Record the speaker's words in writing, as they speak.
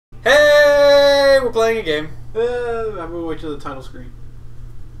we're playing a game. I'm gonna wait till the title screen.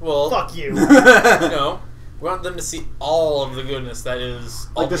 Well, fuck you. No. We want them to see all of the goodness that is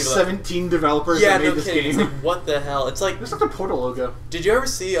all Like the 17 developers that made this game. It's like, what the hell? It's like... There's like a Portal logo. Did you ever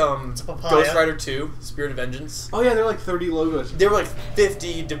see Ghost Rider 2, Spirit of Vengeance? Oh yeah, there were like 30 logos. There were like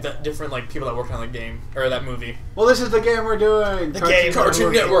 50 different like people that worked on the game, or that movie. Well, this is the game we're doing.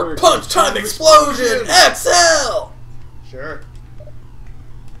 Cartoon Network, Punch Time Explosion, XL! Sure.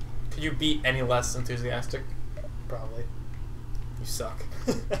 Could you be any less enthusiastic? Probably. You suck.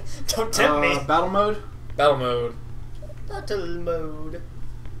 Don't tempt me. Battle mode? Battle mode. Battle mode.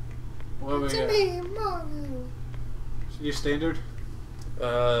 What do we got? Your standard?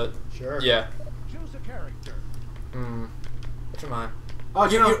 Sure. Yeah. Choose a character. Which am I? Oh,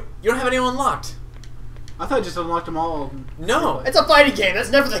 You don't have anyone unlocked. I thought I just unlocked them all. No. It's a fighting game.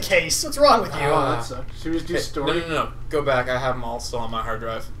 That's never the case. What's wrong with you? Oh, that sucks. Should we just do story? No. Go back. I have them all still on my hard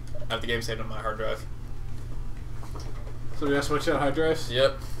drive. I have the game saved on my hard drive. So we gotta switch out hard drives?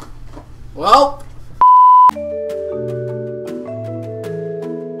 Yep. Well.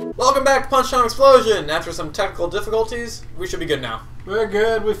 Welcome back to Punch Time Explosion! After some technical difficulties, we should be good now. We're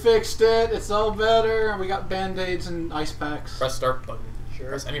good, we fixed it, it's all better, we got band-aids and ice packs. Press start button. Sure.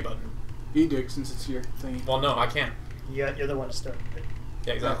 Press any button. You do, since it's your thing. Well, no, I can't. Yeah, you're the one to start.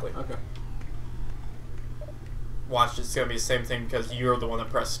 Yeah, exactly. Oh, okay. Watch, it's gonna be the same thing because you're the one that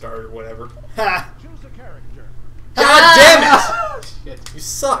pressed start or whatever. Ha! Choose a character. God damn it! Shit. You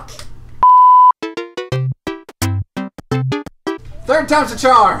suck. Third time's a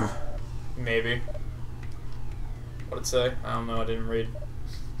charm! Maybe. What'd it say? I don't know, I didn't read.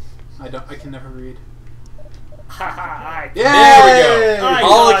 I can never read. Ha! Yay! There we go! I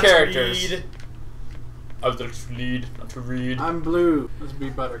All the got to characters. read. I was like to lead, not to read. I'm blue. Let's be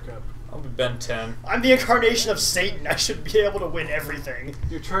Buttercup. I'll be Ben 10. I'm the incarnation of Satan. I should be able to win everything.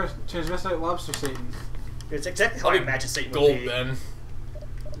 You're transvestite lobster Satan. It's exactly how I'll I be imagine Satan would Gold be. Ben.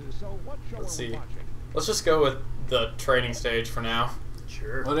 So what show Let's are we see. watching? Let's just go with the training stage for now.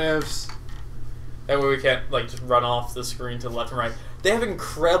 Sure. What ifs? That way we can't like just run off the screen to the left and right. They have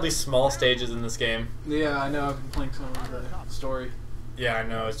incredibly small stages in this game. Yeah, I know. I've been playing some of the story. Yeah, I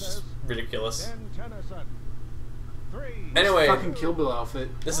know. It's just ridiculous. Ben Tennyson. 3. Anyway, Fucking Kill Bill outfit.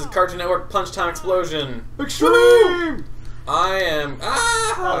 this is Cartoon Network Punch Time Explosion. Extreme! I am.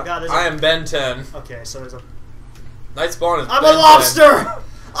 Oh, God, there's I a- am Ben 10. Okay, so there's a. Night Spawn is. I'm Ben a lobster!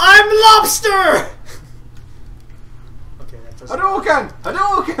 I'm lobster! Okay, that doesn't. Hadouken! I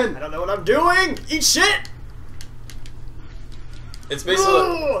Hadouken! don't know what I'm doing! Eat shit! 10. It's basically.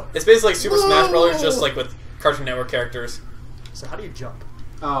 Ooh! It's basically like Super Smash Brothers, just Ooh! like with Cartoon Network characters. So how do you jump?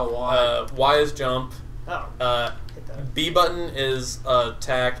 Oh, wow. Y is jump. Oh. Hit that. B button is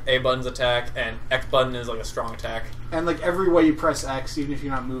attack, A button's attack, and X button is like a strong attack. And like every way you press X, even if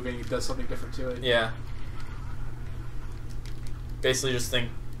you're not moving, it does something different to it. Yeah. Basically just think,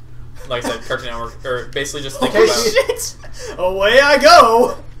 like I said, Cartoon Network, or basically just think Okay, about... Shit! Away I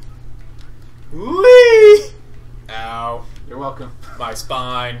go! Whee! Ow. You're welcome. My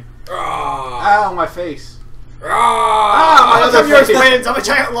spine. Ah. Ow, my face. Ah. my How other come yours face. wins? I'm a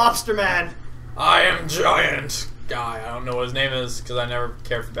giant lobster man! I am giant guy. I don't know what his name is, because I never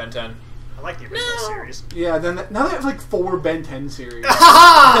cared for Ben 10. I like the original series. Yeah, then now they have like 4 Ben 10 series.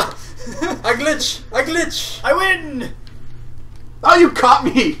 Ha I glitch! I glitch! I win! Oh, you caught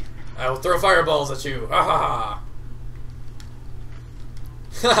me! I will throw fireballs at you. Ha ha ha.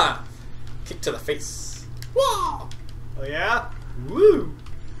 Ha ha. Kick to the face. Whoa! Oh yeah? Woo!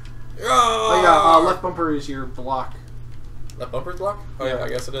 Oh yeah, left bumper is your block. Left bumper's block? Oh yeah, I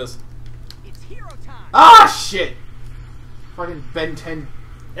guess it is. It's hero time. Ah, shit! Fucking Ben 10.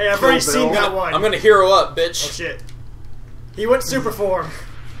 Hey, I've Kill already seen Bill. that one. I'm gonna hero up, Oh bitch. shit. He went super form.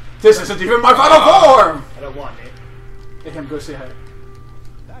 This isn't even my final form! I don't want it. Hey, him, go say hi.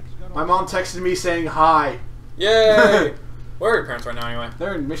 That's gonna My mom texted me saying hi. Yay! Where are your parents right now, anyway?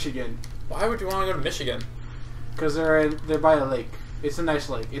 They're in Michigan. Why would you want to go to Michigan? Because they're by a lake. It's a nice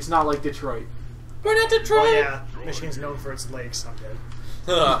lake. It's not like Detroit. We're not Detroit! Oh yeah, Michigan's known for its lakes. I'm dead.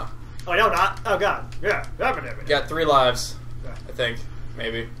 Huh. Oh no, not. Oh god. Yeah. You got 3 lives, I think.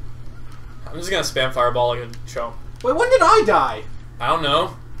 Maybe. I'm just gonna spam fireball like a chump. Wait, when did I die? I don't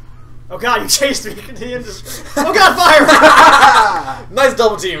know. Oh god, you chased me. Oh god, fire! Nice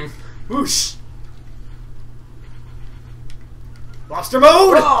double team. Whoosh. Lobster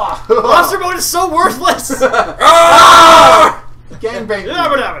mode! Ah! Lobster mode is so worthless! Ah!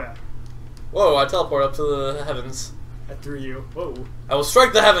 Gangbang. Whoa, I teleport up to the heavens. I threw you. Whoa. I will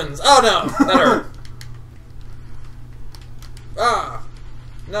strike the heavens. Oh no, that hurt. Ah.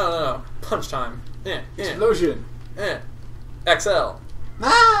 No. Punch time. Yeah. Explosion. XL. No.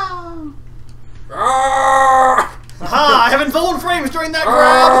 Ah! times during that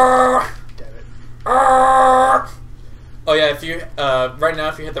grab. Damn it. Oh yeah, if you right now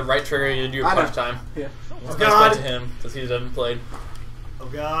if you hit the right trigger, you do a I know. punch time. Yeah. It's God. nice to him because he hasn't played. Oh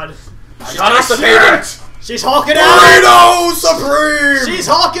god. She's constipated. She's hulking out. Burrito Supreme. She's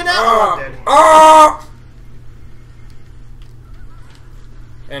hulking out. Oh, I'm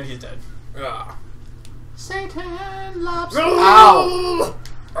dead. And he's dead. Satan loves. Ow.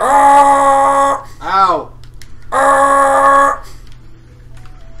 Ow!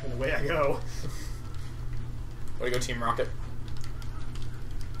 And away I go. Way to go, Team Rocket.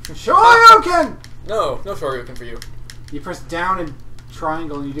 Shoryuken! No Shoryuken for you. You press down and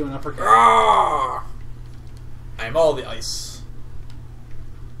triangle and you do an uppercut. I am all the ice.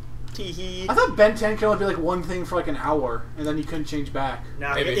 Teehee. I thought Ben 10 could only be like one thing for like an hour, and then you couldn't change back.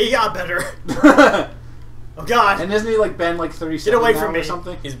 Nah, Maybe. he got better. Oh god. And isn't he like Ben like 37 Get away now from me. or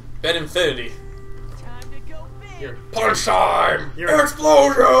something? He's Ben Infinity. Time to go big. You're, Punch time! You're-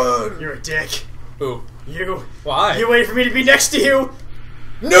 Explosion! you're a dick. Who? You. Why? You wait for me to be next to you.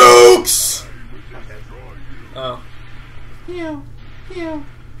 Nukes! Oh. Pew, pew,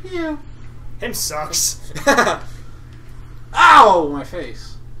 pew. Him sucks. Ow! My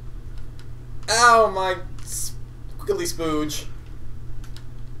face. Ow, my squiggly spooge.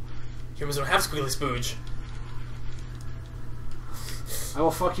 Humans don't have squiggly spooge. I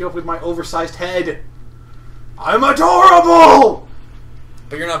will fuck you up with my oversized head. I'm adorable!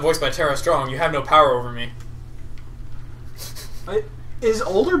 But you're not voiced by Tara Strong. You have no power over me. Is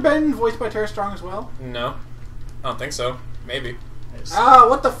older Ben voiced by Tara Strong as well? No. I don't think so. Maybe. Ah,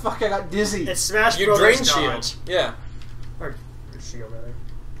 what the fuck? I got dizzy. It's Smash You Brothers drain dodge. shield. Yeah. Or shield, rather.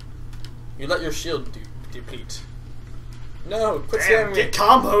 You let your shield deplete. No, quit Damn, spamming get me.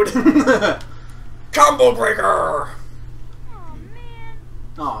 comboed. Combo breaker! Oh man.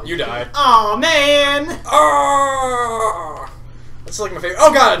 Oh, You died. Aw, man. Ah! That's like my favorite.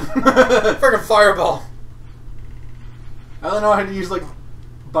 Oh god! Freaking fireball. I don't know how to use like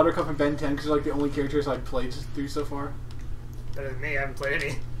Buttercup and Ben 10 because they're like the only characters I've played through so far. Better than me, I haven't played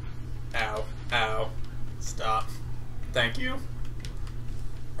any. Ow. Ow. Stop. Thank you.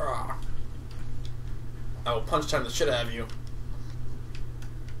 Ah. I will punch time the shit out of you.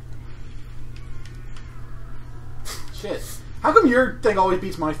 Shit. How come your thing always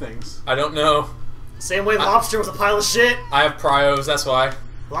beats my things? I don't know. Same way Lobster was a pile of shit. I have pryos, that's why.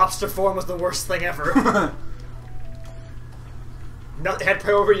 Lobster form was the worst thing ever. It had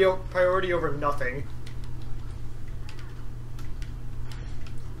priority over nothing.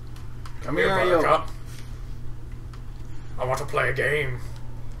 Come here, you. Buttercup. I want to play a game.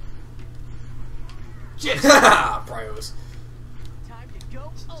 Shit. Pryos. Time to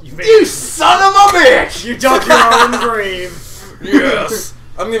go. Oh, You, You son of a bitch! you dug your own grave. Yes!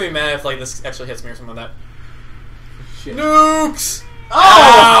 I'm gonna be mad if like this actually hits me or something like that. Shit. Nukes!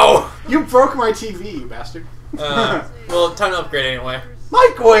 Oh! You broke my TV, you bastard. Well, time to upgrade anyway.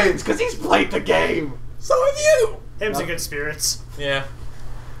 Mike wins because he's played the game. So have you! Him's in good spirits. Yeah.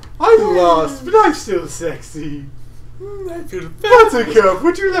 I lost, but I'm still sexy. I feel Buttercup,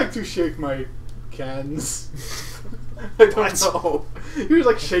 would you like to shake my cans? I don't What? know. He was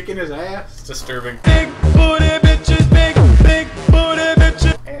like shaking his ass. It's disturbing. Big booty bitches, big booty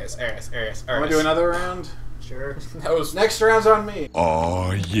bitches. Ass. Want to do another round? Sure. That was. Next round's on me.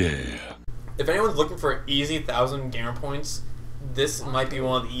 Oh yeah. If anyone's looking for easy 1,000 gamer points, this might be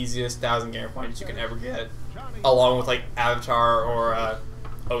one of the easiest 1,000 gamer points you can ever get, along with like Avatar or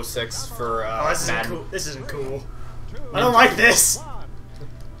 06 for Oh, this isn't Madden. cool. This isn't cool. I don't like this.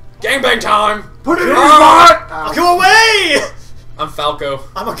 Gangbang time! Put it in his Ah! butt! Go away! I'm Falco.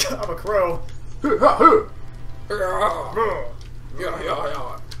 I'm a crow.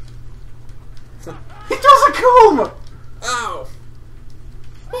 Yeah. He does a comb! Ow!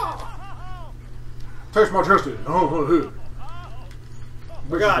 Touch my chest. Oh,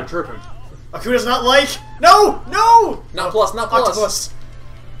 God. tripping. Akuda's not like. No! No! Not plus, not plus. Octopus.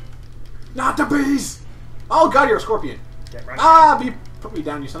 Not the bees! Oh god, you're a scorpion. Damn right. Ah, put me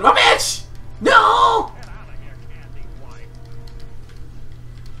down, you son of a bitch! No!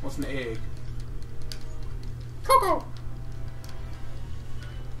 What's an egg? Coco!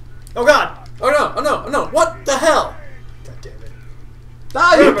 Oh god! Oh no! What the hell? God damn it.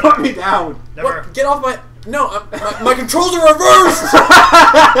 Ah, you put me down! Never. What? Get off my... No, my controls are reversed!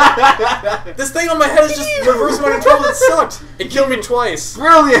 This thing on my head is just reversed my controls. It sucked. It killed me twice.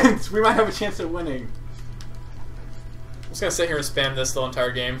 Brilliant! We might have a chance at winning. I'm just gonna sit here and spam this the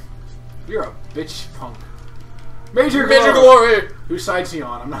entire game. You're a bitch punk. Major Major Glory! glory! Whose side's he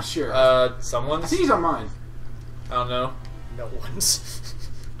on? I'm not sure. I Someone's? think he's on mine. I don't know. No one's.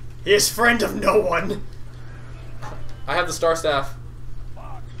 He is friend of no one. I have the star staff.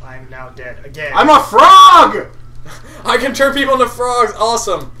 I'm now dead again. I'm a frog! I can turn people into frogs.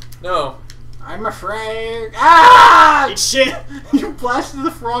 Awesome. No. I'm afraid. Ah! Eat shit. You blasted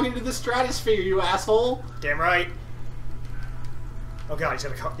the frog into the stratosphere, you asshole. Damn right. Oh god,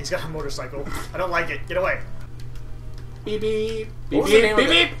 he's got a motorcycle. I don't like it. Get away. Beep beep. What Beep was the name beep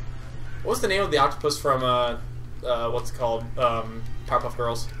of beep the- beep. What's the name of the octopus from what's it called? Powerpuff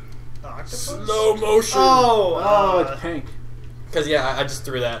Girls. Octopus? Slow motion. Oh, Oh, it's pink. Because yeah, I just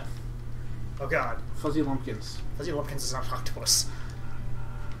threw that. Oh god. Fuzzy Lumpkins. Fuzzy Lumpkins is not an octopus.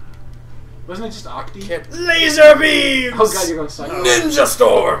 Wasn't it just Octi? Can't- Laser beams! Oh god, you're going psycho. Ninja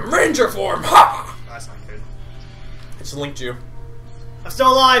Storm, Ranger form. Ha! Oh, that's not good. I just linked you. I'm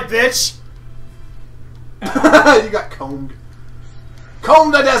still alive, bitch! You got combed.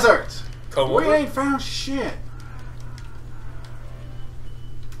 Comb the desert! Come We over. ain't found shit.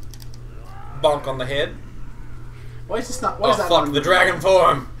 Bonk on the head. Why is this not? Why Oh is that fuck, not the dragon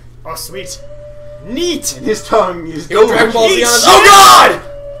form. Oh, sweet. Neat! And his tongue is Yo, Dragon Ball Z Eat on his- shit! Oh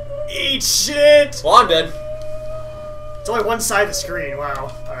god! Eat shit! Well, I'm dead. It's only one side of the screen.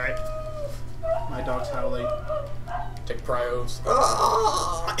 Wow. Alright. My dog's howling. Take pryos.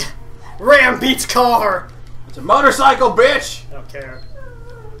 Ah! Ram beats car! It's a motorcycle, bitch! I don't care.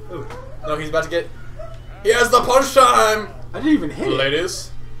 Ooh. No, he's about to get. He has the punch time. I didn't even hit it. Ladies,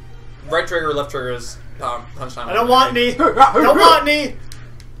 right trigger, left trigger is punch time. I don't want any! Don't Don't want any!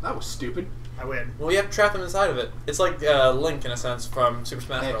 That was stupid. I win. Well, you have to trap them inside of it. It's like Link in a sense from Super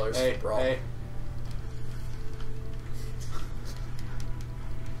Smash Hey, Brothers. hey, Brawl. hey.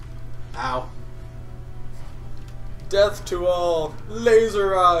 Ow. Death to all.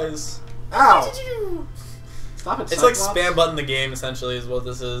 Laser eyes. Ow! Stop it, It's like Cyclops. spam button the game essentially is what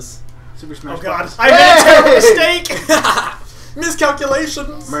this is. Super Smash Oh god. Bros. I made a terrible Hey! mistake!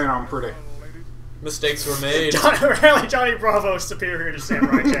 Miscalculations. Man, I'm pretty. Mistakes were made. Apparently Johnny Bravo is superior to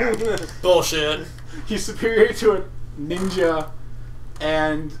Samurai Jack. Bullshit. He's superior to a ninja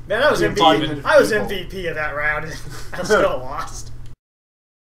and... Man, I was the embodiment MVP. of I was evil. MVP of that round. I still lost.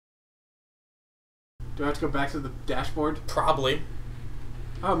 Do I have to go back to the dashboard? Probably.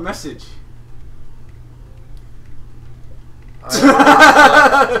 Oh, message.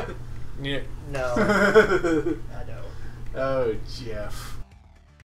 Yeah. No. I know. Oh, Jeff.